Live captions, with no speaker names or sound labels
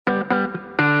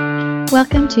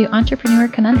Welcome to Entrepreneur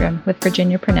Conundrum with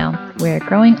Virginia Purnell, where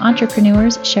growing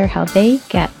entrepreneurs share how they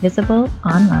get visible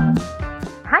online.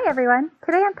 Hi, everyone.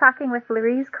 Today I'm talking with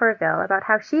Louise Corville about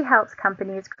how she helps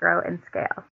companies grow and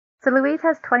scale. So Louise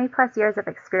has 20 plus years of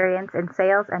experience in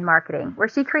sales and marketing, where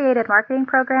she created marketing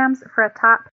programs for a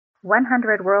top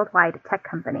 100 worldwide tech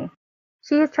company.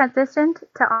 She has transitioned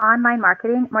to online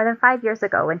marketing more than 5 years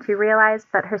ago when she realized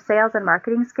that her sales and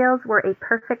marketing skills were a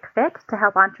perfect fit to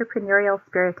help entrepreneurial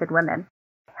spirited women.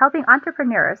 Helping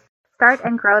entrepreneurs start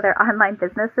and grow their online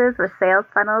businesses with sales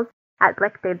funnels at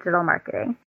Blick Digital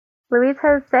Marketing. Louise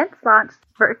has since launched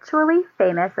Virtually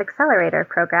Famous Accelerator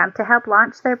program to help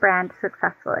launch their brand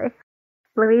successfully.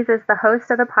 Louise is the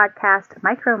host of the podcast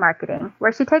Micro Marketing,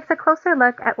 where she takes a closer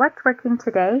look at what's working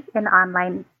today in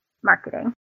online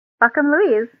marketing. Welcome,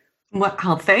 Louise.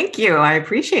 Well, thank you. I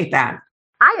appreciate that.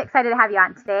 I'm excited to have you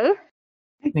on today.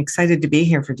 I'm excited to be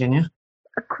here, Virginia.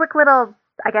 A quick little,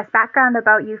 background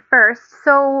about you first.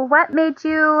 So what made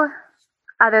you,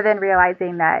 other than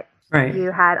realizing that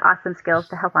you had awesome skills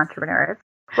to help entrepreneurs,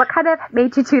 what kind of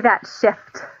made you do that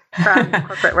shift from the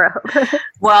corporate world?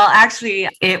 Well, actually,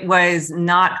 it was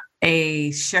not a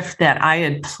shift that I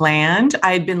had planned.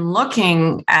 I had been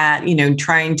looking at,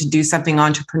 trying to do something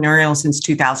entrepreneurial since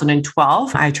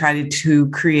 2012. I tried to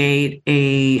create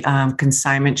a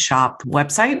consignment shop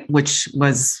website, which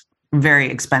was very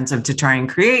expensive to try and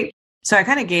create. So I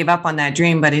kind of gave up on that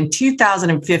dream. But in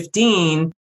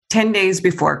 2015, 10 days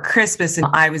before Christmas,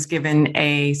 I was given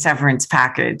a severance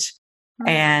package.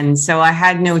 And so I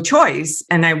had no choice,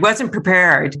 and I wasn't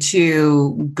prepared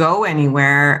to go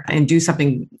anywhere and do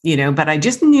something, but I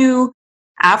just knew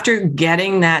after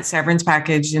getting that severance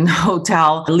package in the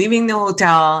hotel, leaving the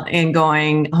hotel and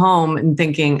going home and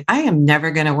thinking, I am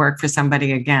never going to work for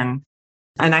somebody again.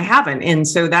 And I haven't. And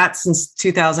so that's since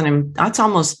 2000, that's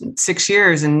almost 6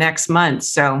 years in next month.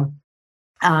 So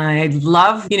I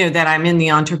love, that I'm in the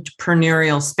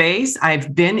entrepreneurial space.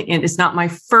 I've been in, it's not my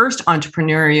first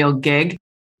entrepreneurial gig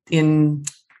in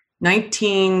late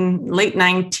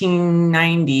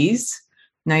 1990s,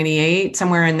 98,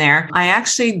 somewhere in there. I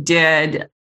actually did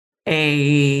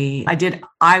eyewear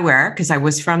because I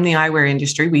was from the eyewear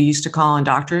industry. We used to call on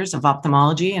doctors of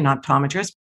ophthalmology and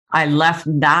optometrists. I left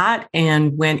that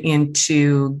and went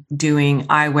into doing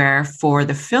eyewear for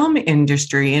the film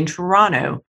industry in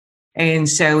Toronto. And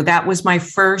so that was my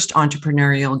first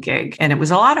entrepreneurial gig. And it was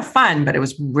a lot of fun, but it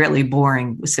was really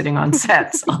boring sitting on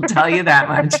sets. I'll tell you that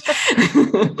much.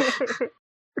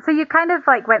 So you kind of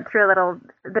went through a little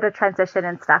bit of transition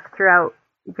and stuff throughout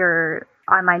your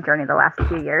online journey the last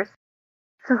few years.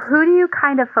 So who do you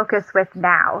kind of focus with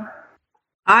now?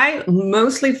 I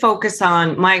mostly focus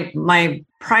on my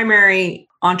primary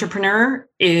entrepreneur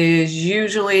is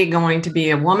usually going to be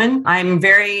a woman. I'm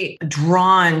very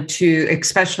drawn to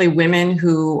especially women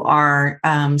who are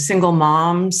single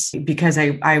moms because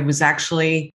I was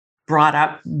actually brought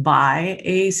up by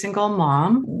a single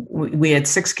mom. We had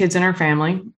 6 kids in our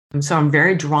family. So I'm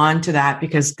very drawn to that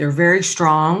because they're very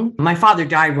strong. My father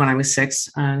died when I was 6.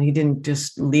 He didn't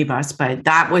just leave us, but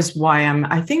that was why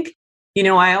I think,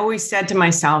 I always said to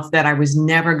myself that I was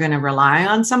never going to rely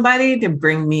on somebody to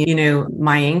bring me,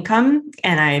 my income.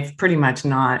 And I've pretty much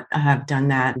not have done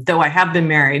that, though I have been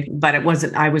married, but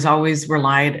I was always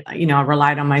relied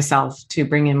on myself to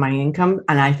bring in my income.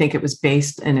 And I think it was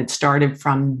it started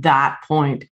from that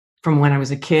point, from when I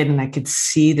was a kid, and I could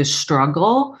see the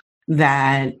struggle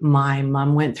that my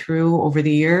mom went through over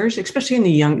the years, especially in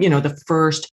the young, the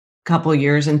first couple of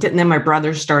years. And then my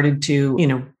brother started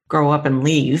to, grow up and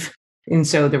leave. And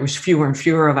so there was fewer and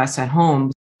fewer of us at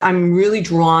home. I'm really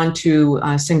drawn to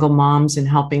single moms and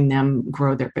helping them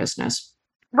grow their business.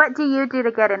 What do you do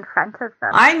to get in front of them?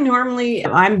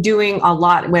 I'm doing a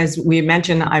lot. As we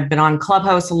mentioned, I've been on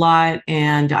Clubhouse a lot.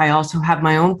 And I also have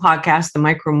my own podcast, the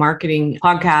Micro Marketing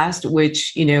Podcast,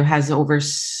 which, has over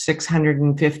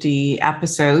 650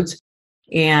 episodes.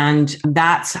 And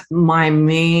that's my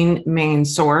main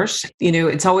source.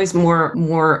 It's always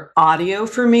more audio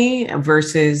for me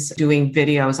versus doing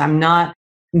videos. I'm not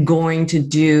going to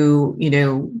do,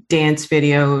 dance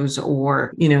videos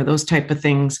or, those type of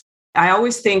things. I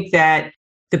always think that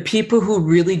the people who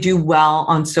really do well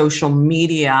on social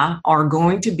media are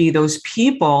going to be those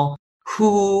people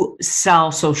who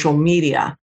sell social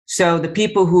media. So the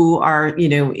people who are,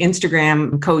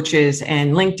 Instagram coaches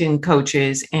and LinkedIn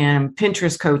coaches and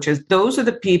Pinterest coaches, those are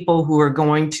the people who are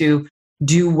going to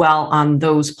do well on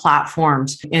those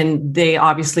platforms. And they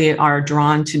obviously are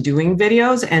drawn to doing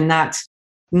videos. And that's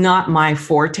not my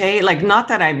forte. Not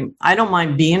that I don't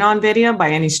mind being on video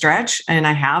by any stretch. And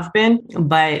I have been,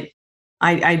 but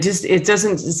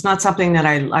it's not something that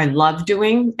I love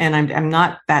doing. And I'm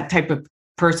not that type of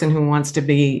person who wants to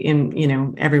be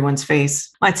in, everyone's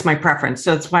face. That's my preference.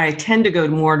 So that's why I tend to go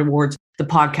more towards the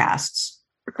podcasts.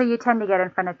 So you tend to get in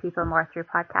front of people more through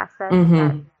podcasts then?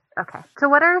 Mm-hmm. Okay. So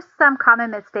what are some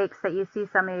common mistakes that you see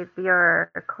some of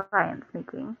your clients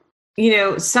making?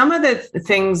 Some of the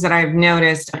things that I've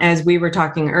noticed as we were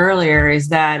talking earlier is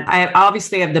that I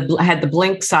obviously had the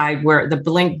Blink side, where the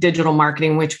Blink digital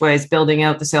marketing, which was building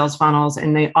out the sales funnels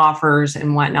and the offers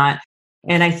and whatnot.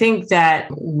 And I think that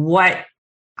what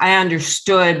I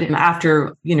understood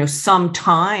after, some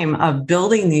time of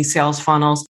building these sales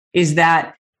funnels is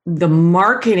that the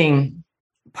marketing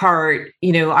part,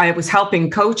 I was helping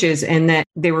coaches and that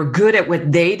they were good at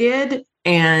what they did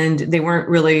and they weren't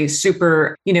really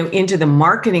super, into the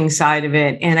marketing side of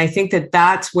it. And I think that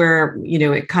that's where,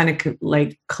 it kind of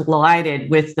like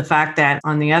collided with the fact that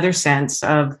on the other sense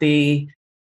of the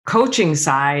coaching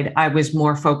side, I was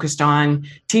more focused on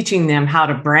teaching them how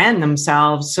to brand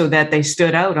themselves so that they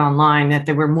stood out online, that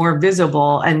they were more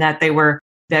visible and that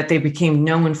they became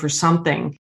known for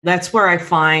something. That's where I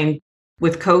find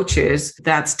with coaches,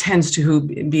 that tends to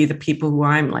be the people who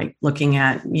I'm like looking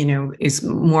at, is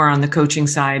more on the coaching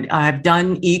side. I've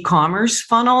done e-commerce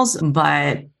funnels,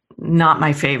 but not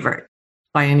my favorite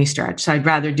by any stretch. So I'd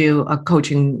rather do a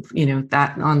coaching,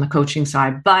 that on the coaching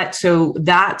side. But so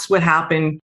that's what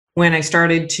happened when I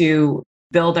started to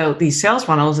build out these sales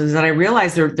funnels, is that I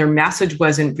realized their message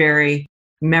wasn't very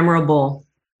memorable.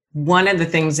 One of the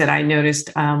things that I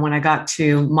noticed when I got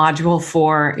to module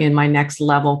 4 in my next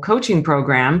level coaching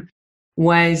program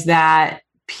was that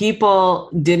people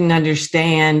didn't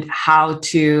understand how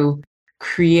to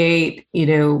create,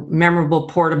 memorable,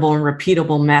 portable, and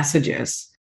repeatable messages.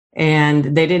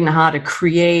 And they didn't know how to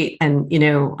create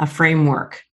a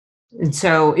framework. And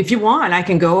so if you want, I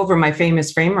can go over my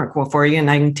famous framework for you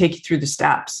and I can take you through the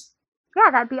steps.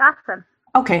 Yeah, that'd be awesome.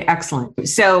 Okay, excellent.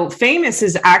 So FAMOUS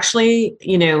is actually,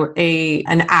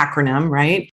 an acronym,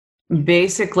 right?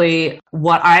 Basically,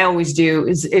 what I always do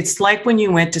is it's like when you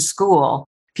went to school,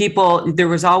 there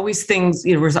was always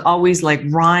like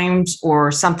rhymes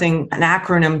or something, an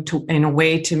acronym in a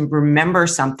way to remember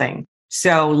something.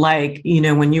 So like,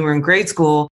 when you were in grade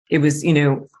school, it was,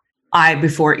 I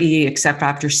before E except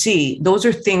after C. Those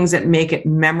are things that make it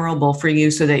memorable for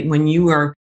you so that when you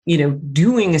are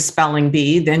doing a spelling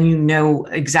bee, then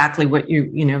exactly what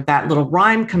that little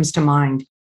rhyme comes to mind.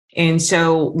 And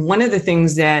so one of the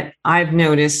things that I've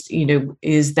noticed,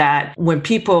 is that when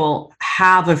people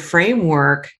have a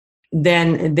framework,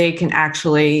 then they can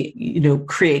actually,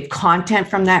 create content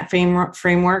from that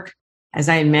framework. As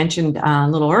I mentioned a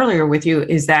little earlier with you,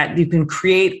 is that you can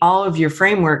create all of your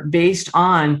framework your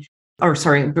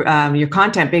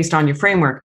content based on your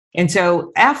framework. And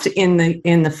so F in the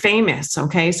FAMOUS,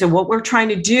 okay? So what we're trying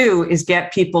to do is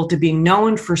get people to be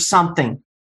known for something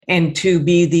and to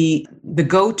be the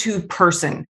go-to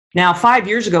person. Now, 5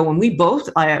 years ago, when we both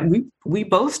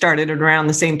started at around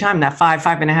the same time, that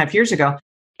 5.5 years ago.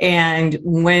 And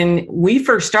when we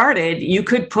first started, you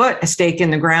could put a stake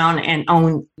in the ground and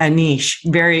own a niche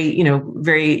very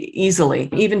easily.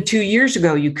 Even 2 years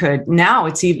ago, you could. Now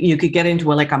you could get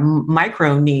into a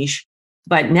micro niche.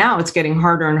 But now it's getting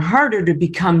harder and harder to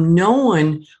become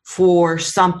known for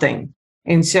something.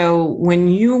 And so when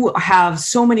you have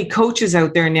so many coaches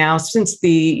out there now, since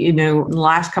the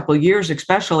last couple of years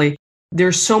especially,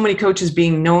 there's so many coaches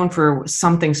being known for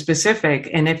something specific.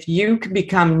 And if you can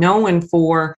become known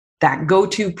for that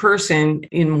go-to person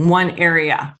in one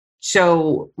area.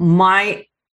 So my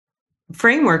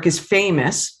framework is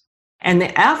FAMOUS. And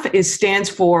the F stands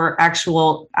for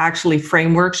actually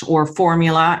frameworks or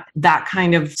formula, that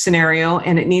kind of scenario.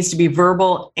 And it needs to be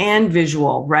verbal and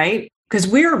visual, right? Because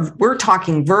we're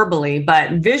talking verbally,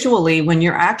 but visually, when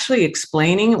you're actually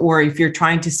explaining, or if you're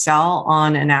trying to sell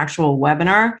on an actual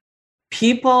webinar,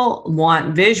 people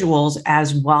want visuals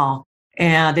as well.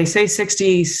 And they say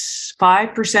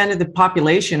 65% of the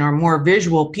population are more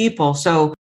visual people.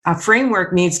 So a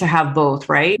framework needs to have both,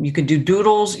 right? You can do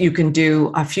doodles. You can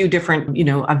do a few different,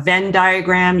 a Venn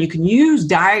diagram. You can use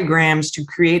diagrams to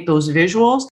create those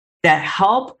visuals that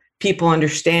help people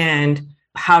understand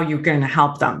how you're going to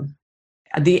help them.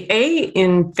 The A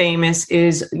in FAMOUS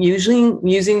is usually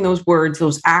using those words,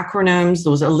 those acronyms,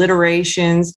 those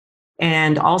alliterations,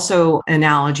 and also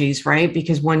analogies, right?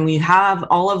 Because when we have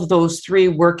all of those three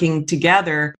working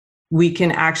together, we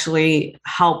can actually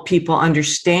help people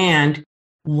understand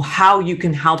how you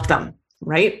can help them,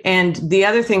 right? And the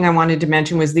other thing I wanted to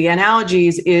mention was the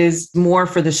analogies is more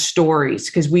for the stories,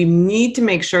 because we need to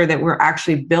make sure that we're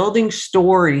actually building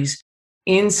stories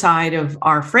inside of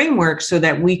our framework so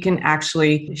that we can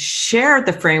actually share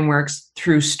the frameworks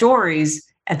through stories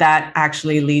that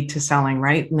actually lead to selling,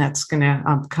 right? And that's going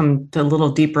to come a little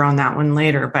deeper on that one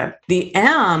later. But the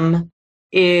M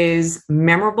is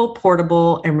memorable,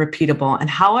 portable, and repeatable. And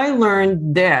how I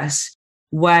learned this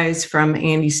was from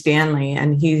Andy Stanley,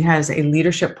 and he has a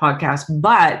leadership podcast,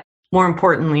 but more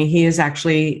importantly, he is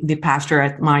actually the pastor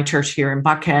at my church here in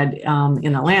Buckhead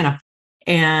in Atlanta.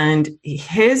 And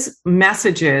his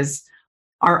messages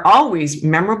are always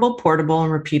memorable, portable,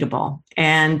 and repeatable.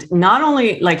 And not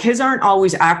only like his aren't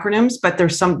always acronyms, but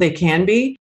there's some they can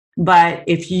be. But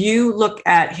if you look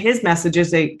at his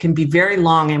messages, they can be very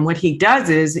long. And what he does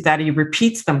is that he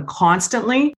repeats them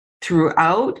constantly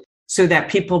throughout so that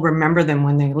people remember them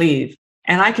when they leave.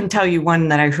 And I can tell you one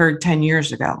that I heard 10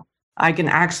 years ago. I can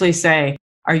actually say,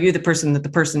 are you the person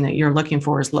that you're looking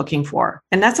for is looking for?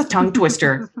 And that's a tongue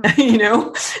twister,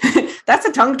 that's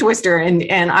a tongue twister.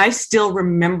 And I still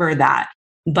remember that.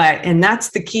 And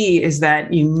that's the key, is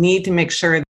that you need to make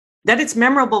sure that it's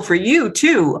memorable for you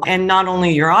too, and not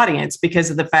only your audience,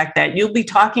 because of the fact that you'll be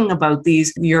talking about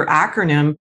your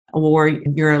acronym or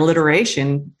your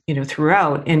alliteration,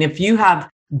 throughout. And if you have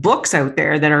books out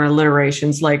there that are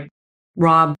alliterations, like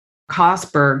Rob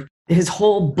Kosberg, his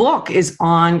whole book is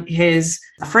on his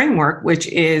framework, which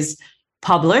is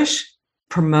publish,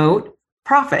 promote,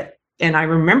 profit. And I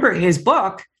remember his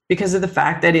book because of the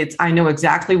fact that I know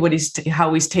exactly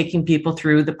how he's taking people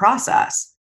through the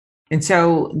process. And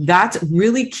so that's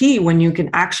really key when you can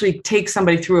actually take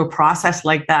somebody through a process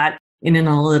like that in an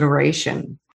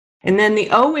alliteration. And then the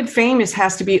O in famous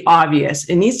has to be obvious.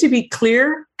 It needs to be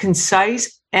clear,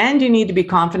 concise, and you need to be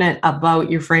confident about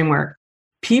your framework.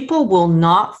 People will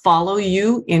not follow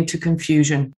you into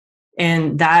confusion.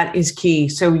 And that is key.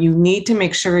 So you need to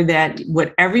make sure that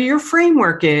whatever your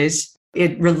framework is,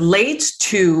 it relates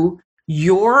to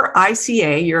your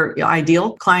ICA, your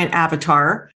ideal client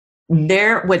avatar,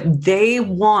 what they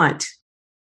want.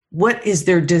 What is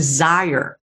their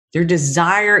desire? Their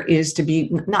desire is to be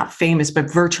not famous,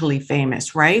 but virtually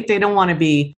famous, right? They don't want to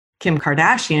be Kim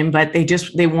Kardashian, but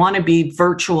they want to be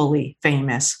virtually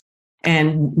famous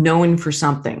and known for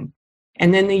something.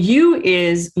 And then the U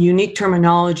is unique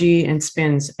terminology and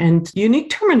spins. And unique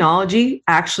terminology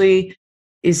actually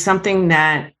is something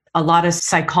that a lot of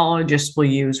psychologists will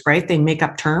use, right? They make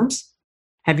up terms.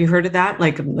 Have you heard of that?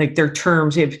 Like their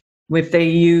terms, if they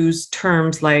use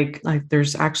terms like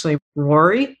there's actually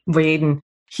Rory Vaden,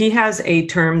 he has a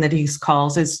term that he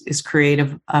calls is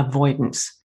creative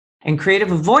avoidance. And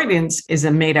creative avoidance is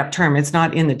a made up term. It's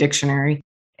not in the dictionary.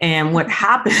 And what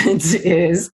happens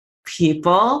is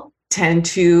people tend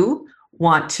to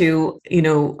want to,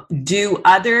 do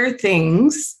other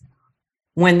things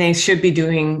when they should be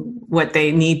doing what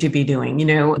they need to be doing.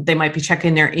 They might be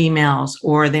checking their emails,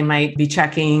 or they might be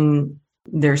checking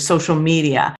their social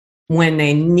media when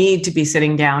they need to be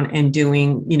sitting down and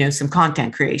doing, some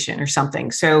content creation or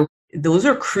something. So those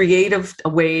are creative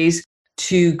ways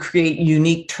to create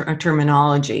unique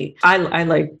terminology. I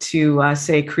like to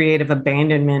say creative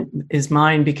abandonment is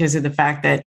mine because of the fact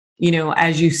that,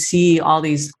 as you see all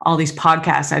these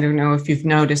podcasts, I don't know if you've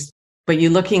noticed, but you're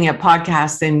looking at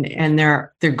podcasts and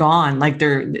they're gone. Like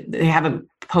they haven't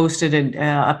posted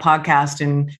a podcast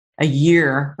in a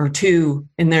year or two,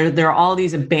 and there are all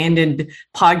these abandoned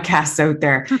podcasts out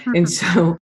there. And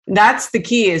so that's the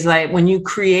key, is like when you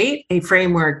create a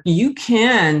framework, you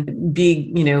can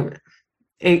be,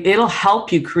 it'll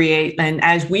help you create. And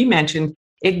as we mentioned,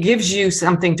 it gives you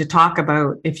something to talk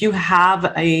about. If you have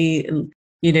an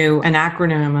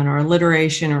acronym or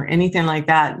alliteration or anything like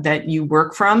that you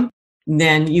work from,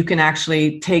 then you can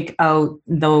actually take out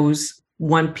those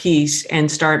one piece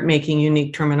and start making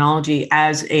unique terminology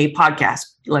as a podcast,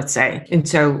 let's say. And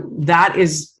so that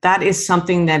is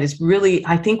something that is really,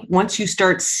 I think once you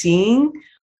start seeing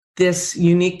this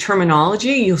unique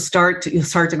terminology, you'll start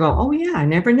to go, oh yeah, I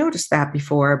never noticed that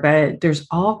before. But there's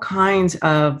all kinds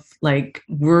of like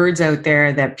words out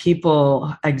there that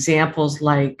examples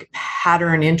like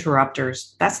pattern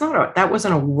interrupters. That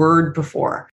wasn't a word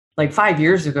before. Like 5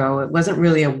 years ago, it wasn't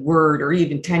really a word, or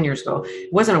even 10 years ago,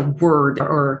 it wasn't a word.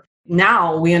 Or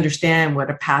now we understand what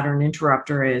a pattern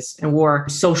interrupter is, or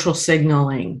social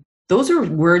signaling. Those are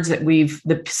words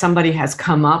that somebody has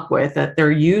come up with that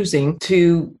they're using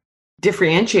to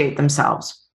differentiate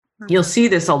themselves. You'll see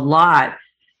this a lot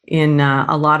in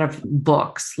a lot of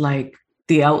books, like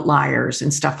The Outliers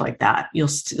and stuff like that. You'll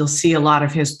see a lot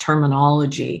of his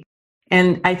terminology.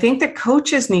 And I think that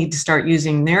coaches need to start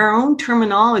using their own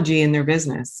terminology in their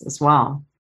business as well.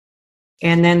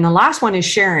 And then the last one is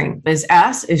sharing.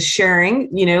 S is sharing,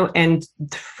 and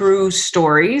through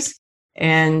stories.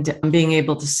 and being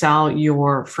able to sell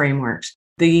your frameworks.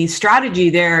 The strategy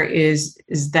there is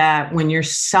that when you're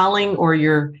selling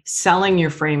your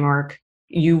framework,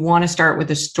 you want to start with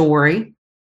a story,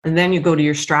 and then you go to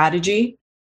your strategy,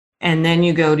 and then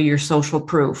you go to your social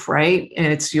proof, right?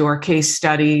 It's your case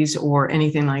studies or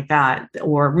anything like that,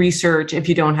 or research. If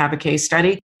you don't have a case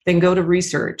study, then go to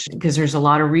research, because there's a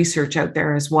lot of research out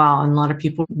there as well. And a lot of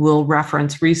people will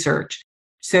reference research.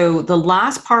 So the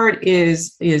last part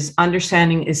is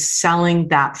understanding, is selling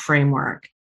that framework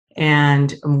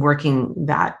and working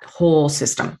that whole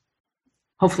system.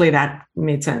 Hopefully that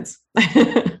made sense.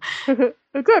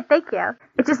 It did. Thank you.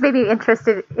 It just made me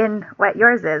interested in what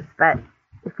yours is, but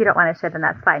if you don't want to share, then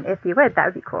that's fine. If you would, that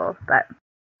would be cool. But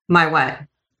my what?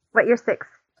 What your 6,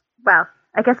 well,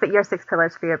 I guess what your 6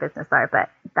 pillars for your business are, but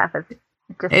that was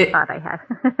just a thought I had.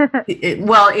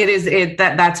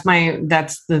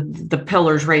 That's the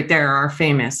pillars right there are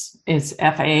famous. It's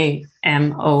FAMOUS.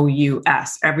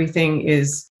 Everything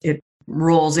it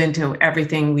rolls into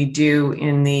everything we do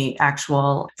in the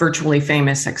actual Virtually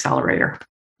Famous Accelerator.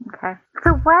 Okay.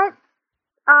 So what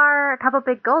are a couple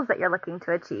big goals that you're looking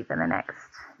to achieve in the next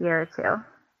year or two?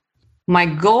 My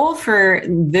goal for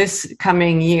this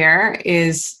coming year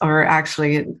is, or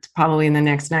actually probably in the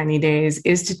next 90 days,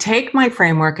 is to take my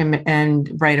framework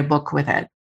and write a book with it.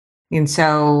 And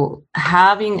so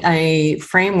having a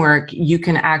framework, you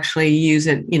can actually use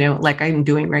it, like I'm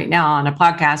doing right now on a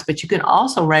podcast, but you can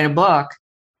also write a book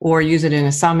or use it in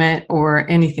a summit or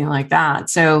anything like that.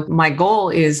 So my goal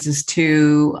is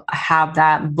to have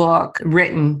that book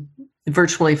written,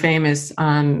 Virtually Famous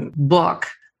book,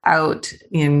 out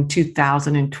in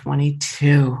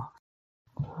 2022.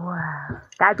 Wow,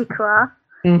 that'd be cool.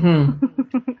 Mm-hmm.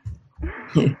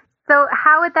 So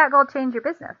how would that goal change your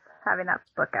business, having that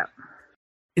book out?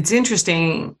 It's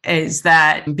interesting is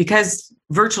that because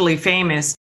Virtually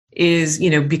Famous is,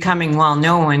 becoming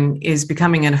well-known, is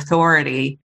becoming an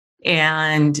authority.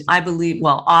 And I believe,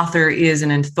 author is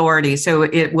an authority, so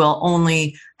it will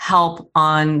only help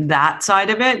on that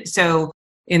side of it. So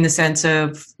in the sense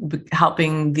of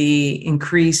helping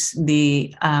increase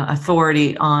the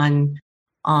authority on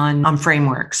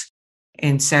frameworks.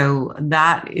 And so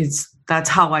that's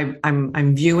how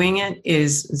I'm viewing it,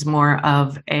 is more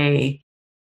of I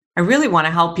really want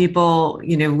to help people,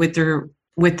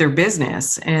 with their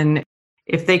business. And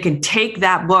if they can take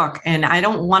that book, and I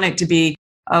don't want it to be,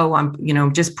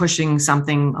 I'm, just pushing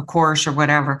something, a course or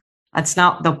whatever. That's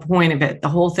not the point of it. The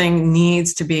whole thing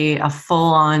needs to be a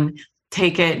full-on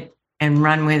take it and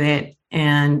run with it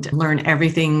and learn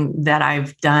everything that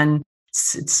I've done.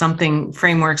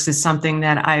 Frameworks is something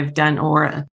that I've done,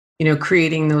 or,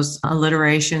 creating those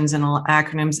alliterations and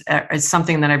acronyms is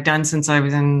something that I've done since I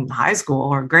was in high school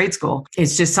or grade school.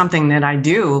 It's just something that I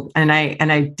do. And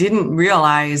I didn't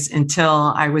realize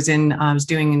until I was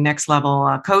doing next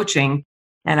level coaching,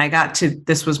 and I got to,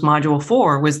 this was module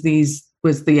 4, was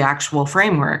the actual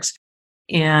frameworks.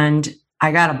 And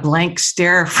I got a blank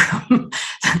stare from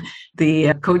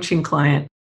the coaching client.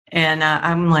 And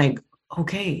I'm like,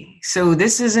 okay, so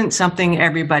this isn't something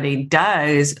everybody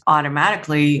does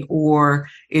automatically, or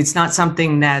it's not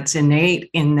something that's innate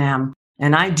in them.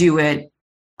 And I do it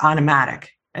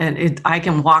automatic. And I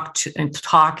can walk and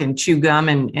talk and chew gum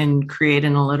and create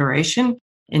an alliteration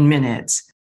in minutes.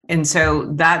 And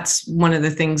so that's one of the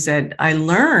things that I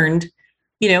learned,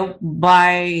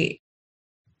 by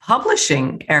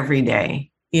publishing every day,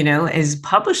 is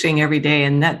publishing every day.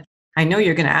 And that, I know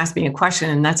you're going to ask me a question,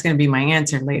 and that's going to be my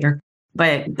answer later.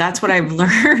 But that's what I've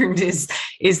learned is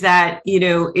that,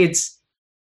 it's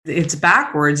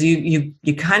backwards. You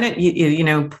kind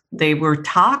of, they were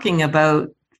talking about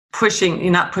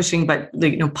not pushing, but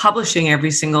publishing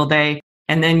every single day,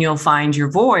 and then you'll find your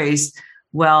voice.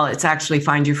 Well, it's actually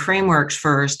find your frameworks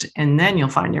first, and then you'll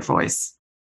find your voice.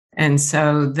 And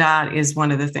so that is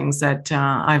one of the things that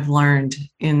I've learned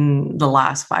in the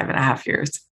last 5.5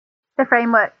 years. The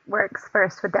framework works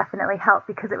first would definitely help,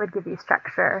 because it would give you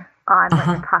structure on what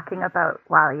you're talking about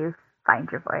while you find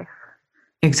your voice.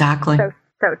 Exactly.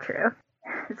 So true.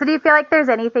 So do you feel like there's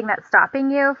anything that's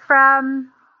stopping you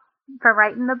from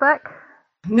writing the book?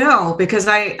 No, because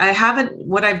I haven't,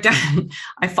 what I've done,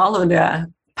 I followed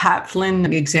Pat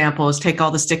Flynn example is take all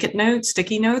the sticky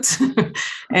notes,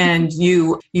 and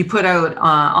you put out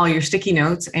all your sticky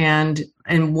notes. And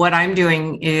what I'm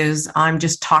doing is I'm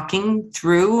just talking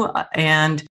through,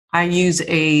 and I use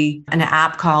an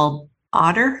app called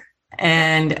Otter,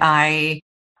 and I'm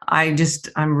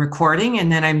recording,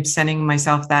 and then I'm sending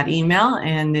myself that email,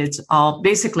 and it's all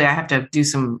basically, I have to do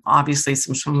some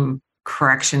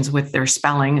corrections with their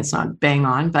spelling. It's not bang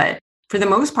on, but for the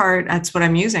most part, that's what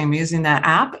I'm using. I'm using that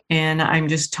app and I'm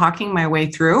just talking my way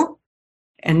through.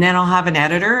 And then I'll have an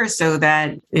editor so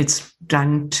that it's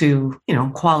done to,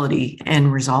 quality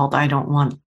end result. I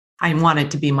want it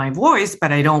to be my voice,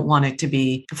 but I don't want it to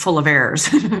be full of errors,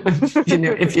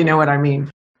 if you know what I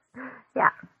mean.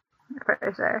 Yeah,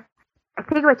 for sure. I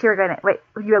think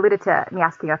you alluded to me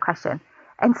asking you a question.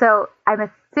 And so I'm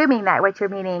assuming that what you're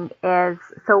meaning is,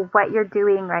 so what you're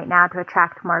doing right now to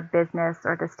attract more business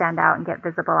or to stand out and get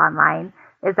visible online,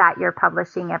 is that you're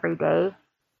publishing every day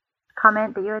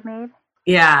comment that you had made?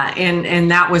 Yeah. And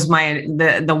that was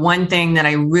the one thing that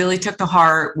I really took to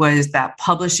heart, was that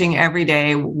publishing every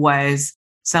day was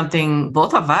something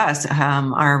both of us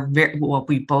are very, well,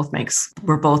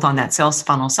 we're both on that sales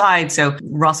funnel side. So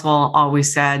Russell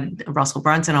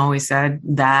Brunson always said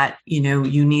that,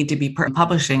 you need to be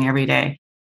publishing every day.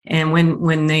 And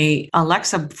when the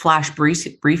Alexa flash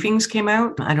briefings came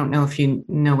out, I don't know if you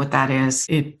know what that is.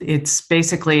 It's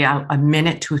basically a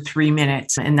minute to 3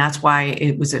 minutes. And that's why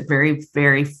it was a very,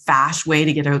 very fast way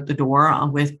to get out the door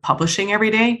with publishing every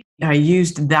day. I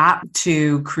used that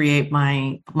to create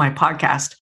my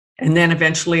podcast. And then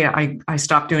eventually I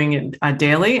stopped doing it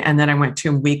daily, and then I went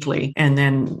to weekly. And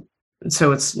then,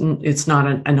 so it's not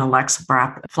an Alexa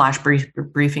flash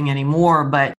briefing anymore,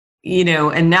 but,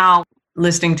 and now,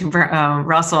 listening to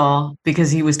Russell,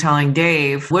 because he was telling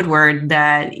Dave Woodward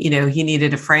that, he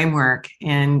needed a framework,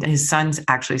 and his sons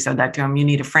actually said that to him, you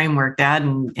need a framework, Dad,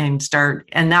 and start.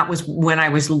 And that was when I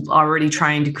was already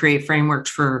trying to create frameworks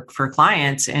for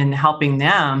clients and helping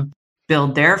them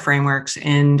build their frameworks.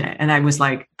 And I was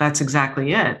like, that's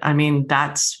exactly it. I mean,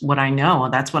 that's what I know.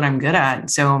 That's what I'm good at.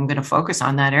 So I'm going to focus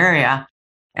on that area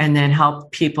and then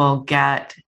help people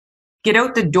get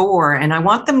out the door. And I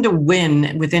want them to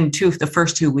win within the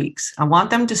first 2 weeks. I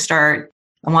want them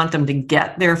to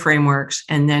get their frameworks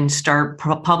and then start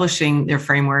publishing their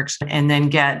frameworks, and then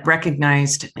get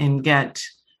recognized and get,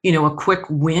 a quick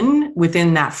win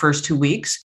within that first 2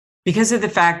 weeks, because of the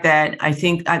fact that I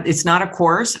think it's not a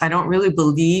course. I don't really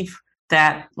believe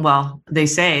that, well, they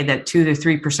say that 2 to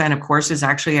 3% of courses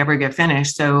actually ever get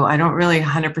finished. So I don't really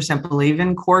 100% believe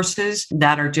in courses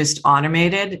that are just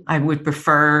automated. I would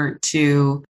prefer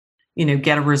to,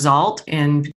 get a result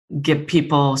and give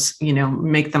people,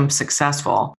 make them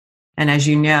successful. And as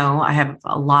you know, I have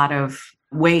a lot of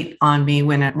weight on me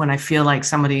when I feel like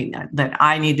somebody that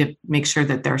I need to make sure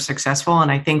that they're successful.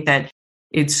 And I think that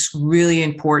it's really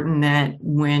important that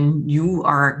when you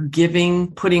are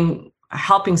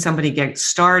helping somebody get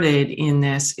started in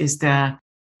this is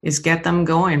get them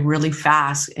going really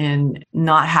fast and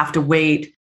not have to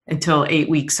wait until 8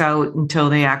 weeks out until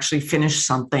they actually finish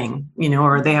something,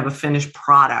 or they have a finished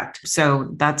product. So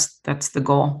that's the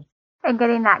goal. And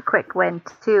getting that quick win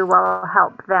too will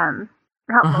help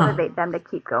motivate them to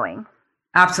keep going.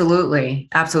 Absolutely.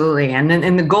 Absolutely.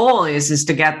 And the goal is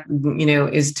to get,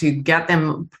 to get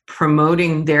them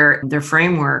promoting their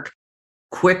framework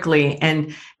quickly.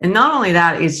 And not only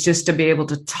that, it's just to be able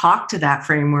to talk to that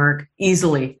framework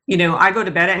easily. I go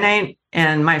to bed at night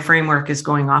and my framework is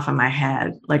going off in my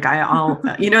head. Like I'll,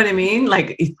 you know what I mean?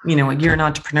 Like, you're an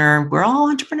entrepreneur, we're all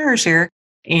entrepreneurs here.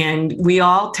 And we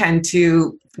all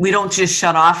we don't just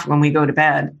shut off when we go to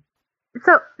bed.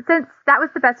 So since that was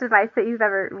the best advice that you've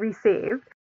ever received,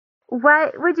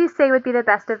 what would you say would be the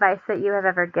best advice that you have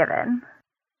ever given?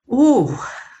 Ooh.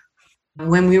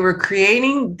 When we were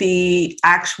creating we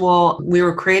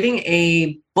were creating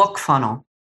a book funnel,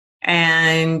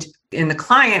 and the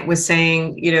client was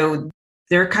saying,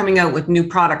 they're coming out with new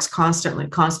products constantly.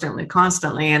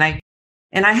 And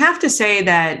I have to say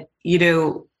that,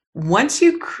 once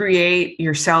you create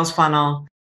your sales funnel,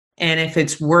 and if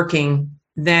it's working,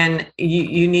 then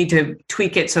you need to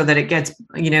tweak it so that it gets,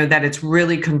 that it's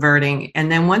really converting.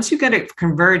 And then once you get it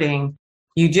converting,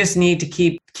 you just need to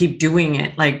keep doing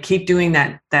it. Like keep doing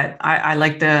that. I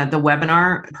like the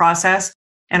webinar process.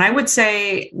 And I would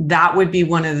say that would be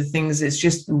one of the things, is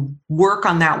just work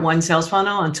on that one sales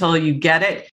funnel until you get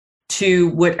it to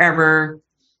whatever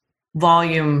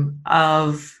volume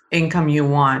of income you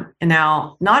want. And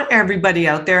now, not everybody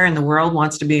out there in the world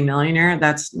wants to be a millionaire.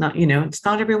 That's not, it's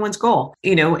not everyone's goal.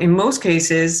 In most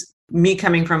cases, me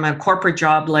coming from a corporate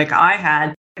job like I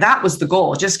had, that was the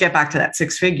goal, just get back to that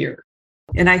 6-figure.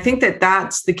 And I think that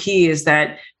that's the key, is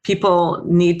that people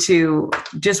need to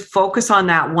just focus on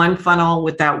that one funnel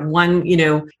with that one,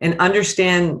 and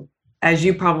understand, as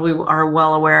you probably are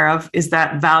well aware of, is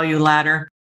that value ladder,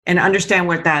 and understand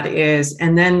what that is.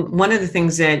 And then one of the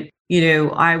things that,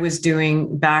 I was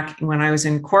doing back when I was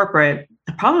in corporate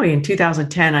probably in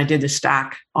 2010, I did the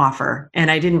stack offer,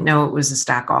 and I didn't know it was a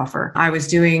stack offer. I was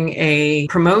doing a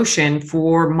promotion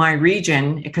for my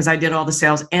region because I did all the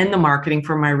sales and the marketing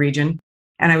for my region.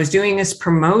 And I was doing this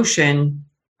promotion,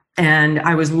 and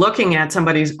I was looking at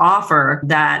somebody's offer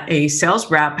that a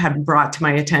sales rep had brought to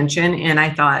my attention. And I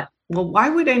thought, well, why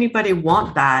would anybody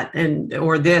want that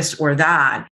or this or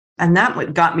that? And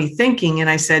that got me thinking. And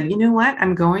I said, you know what?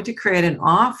 I'm going to create an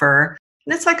offer.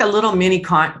 And it's like a little mini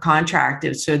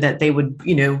contract so that they would,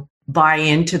 buy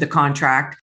into the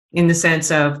contract in the sense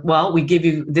of, well, we give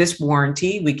you this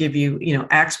warranty, we give you,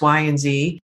 X, Y, and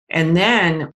Z. And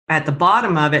then at the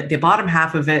bottom of it, the bottom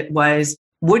half of it was,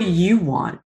 what do you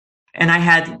want? And I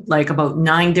had like about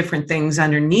 9 different things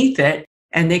underneath it,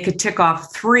 and they could tick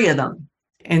off 3 of them.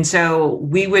 And so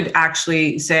we would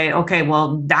actually say, okay,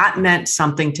 well, that meant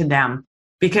something to them.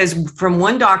 Because from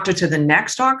one doctor to the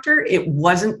next doctor, it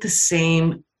wasn't the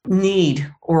same need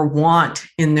or want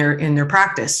in their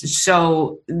practice.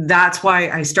 So that's why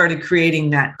I started creating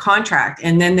that contract.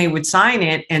 And then they would sign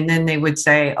it, and then they would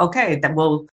say, okay, that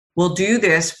we'll do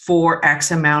this for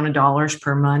X amount of dollars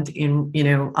per month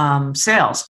in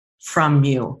sales from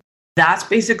you. That's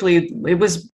basically, it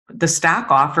was the stack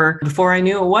offer before I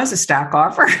knew it was a stack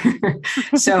offer.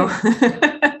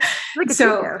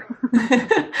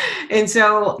 And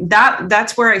so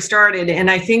that's where I started.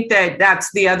 And I think that that's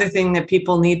the other thing that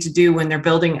people need to do when they're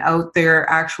building out their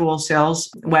actual sales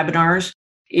webinars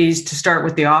is to start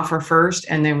with the offer first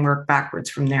and then work backwards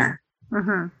from there.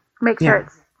 Mm-hmm. Make sure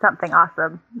it's something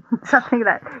awesome, something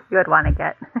that you would want to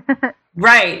get.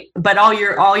 Right. But all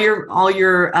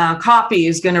your copy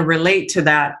is going to relate to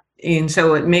that. And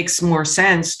so it makes more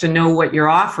sense to know what you're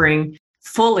offering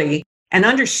fully and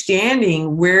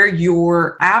understanding where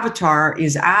your avatar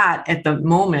is at the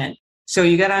moment. So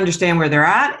you got to understand where they're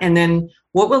at, and then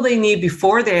what will they need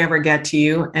before they ever get to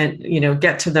you and,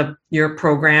 get to your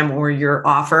program or your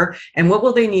offer, and what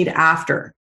will they need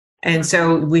after? And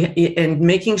so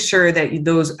making sure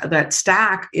that that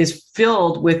stack is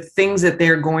filled with things that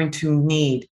they're going to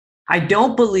need. I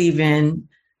don't believe in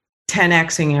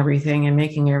 10xing everything and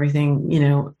making everything,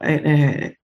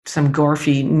 some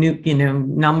Gorfy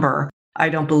number. I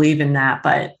don't believe in that,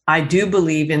 but I do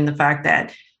believe in the fact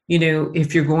that,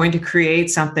 if you're going to create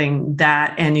something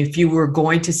and if you were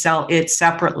going to sell it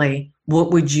separately,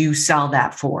 what would you sell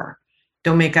that for?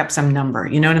 Don't make up some number.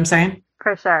 You know what I'm saying?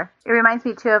 For sure. It reminds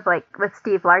me too of like with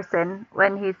Steve Larson,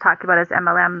 when he's talked about his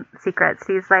MLM secrets,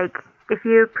 he's like, if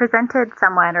you presented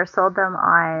someone or sold them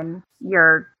on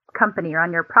your company or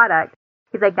on your product,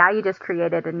 he's like, now you just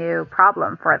created a new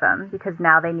problem for them because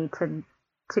now they need to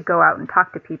go out and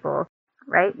talk to people,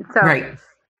 right? So right.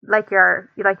 like you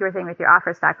were saying with your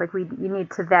offer stack, like you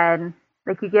need to then,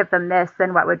 like you give them this,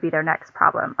 then what would be their next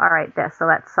problem? All right, this, so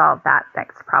let's solve that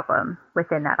next problem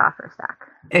within that offer stack.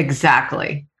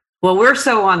 Exactly. Well, we're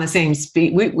so on the same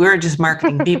speed. We're just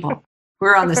marketing people.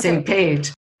 We're on the same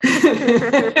page. So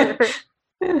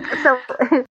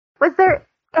was there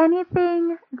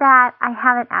anything that I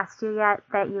haven't asked you yet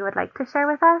that you would like to share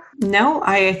with us? No,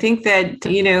 I think that,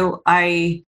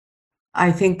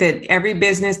 I think that every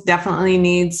business definitely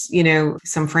needs,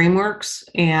 some frameworks.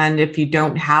 And if you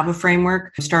don't have a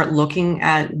framework, start looking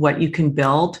at what you can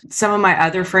build. Some of my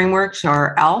other frameworks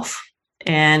are ELF,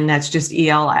 and that's just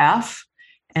ELF.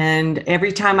 And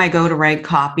every time I go to write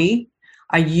copy,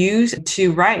 I use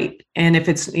to write. And if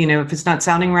it's, if it's not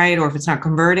sounding right or if it's not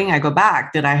converting, I go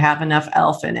back. Did I have enough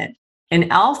ELF in it? And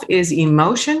ELF is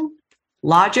emotion,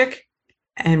 logic,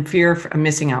 and fear of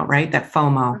missing out, right? That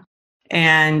FOMO.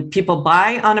 And people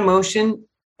buy on emotion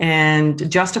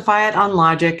and justify it on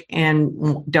logic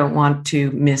and don't want to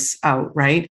miss out,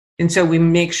 right? And so we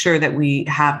make sure that we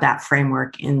have that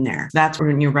framework in there. That's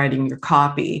when you're writing your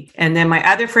copy. And then my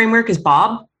other framework is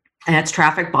Bob, and that's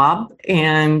Traffic Bob.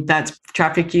 And that's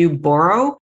traffic you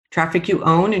borrow, traffic you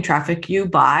own, and traffic you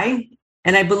buy.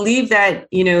 And I believe that,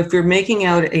 if you're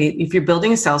if you're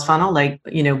building a sales funnel, like,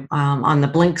 on the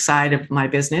Blink side of my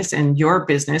business and your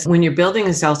business, when you're building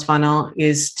a sales funnel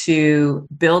is to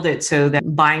build it so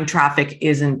that buying traffic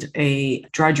isn't a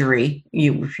drudgery.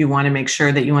 If you want to make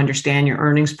sure that you understand your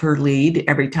earnings per lead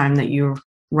every time that you're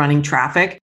running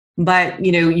traffic. But,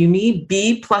 you need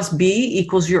B plus B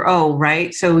equals your O,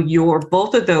 right? So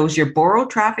both of those, your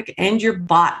borrowed traffic and your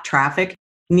bought traffic,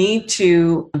 need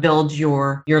to build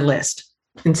your list.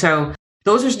 And so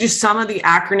those are just some of the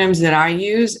acronyms that I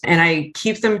use, and I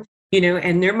keep them,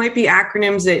 and there might be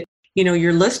acronyms that,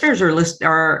 your listeners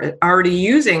are already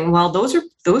using. Well, those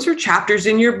are chapters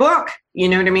in your book. You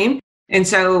know what I mean? And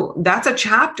so that's a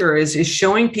chapter is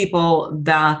showing people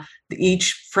the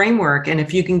each framework. And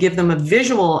if you can give them a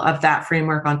visual of that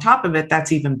framework on top of it,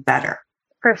 that's even better.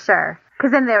 For sure.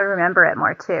 Because then they'll remember it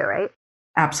more too, right?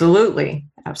 Absolutely.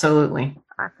 Absolutely.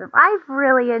 Awesome. I've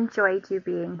really enjoyed you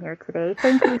being here today.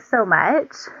 Thank you so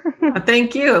much.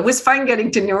 Thank you. It was fun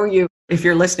getting to know you. If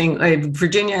you're listening,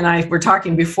 Virginia and I were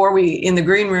talking before in the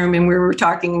green room, and we were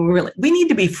talking, and we were like, we need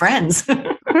to be friends.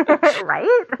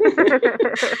 Right?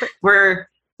 We're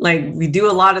like, we do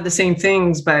a lot of the same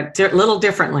things, but a little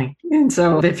differently. And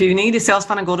so if you need a sales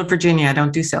funnel, go to Virginia. I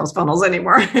don't do sales funnels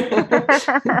anymore. So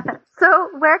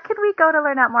where can we go to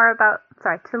learn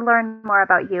more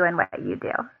about you and what you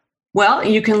do? Well,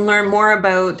 you can learn more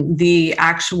about the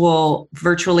actual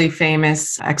Virtually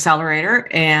Famous Accelerator,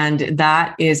 and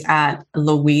that is at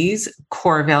Louise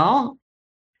Corville,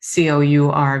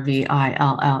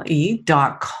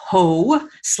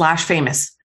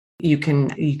 COURVILLE.co/famous. You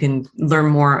can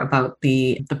learn more about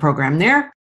the program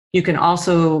there. You can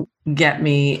also get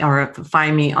me or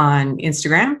find me on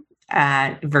Instagram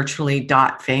at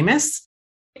virtually.famous.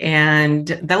 And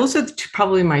those are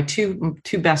probably my two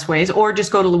best ways, or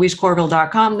just go to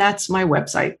louisecorville.com. That's my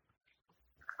website.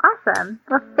 Awesome.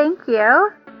 Well, thank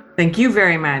you. Thank you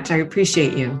very much. I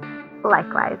appreciate you.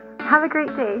 Likewise. Have a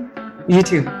great day. You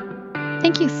too.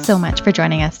 Thank you so much for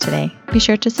joining us today. Be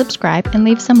sure to subscribe and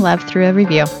leave some love through a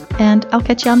review. And I'll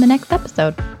catch you on the next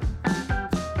episode.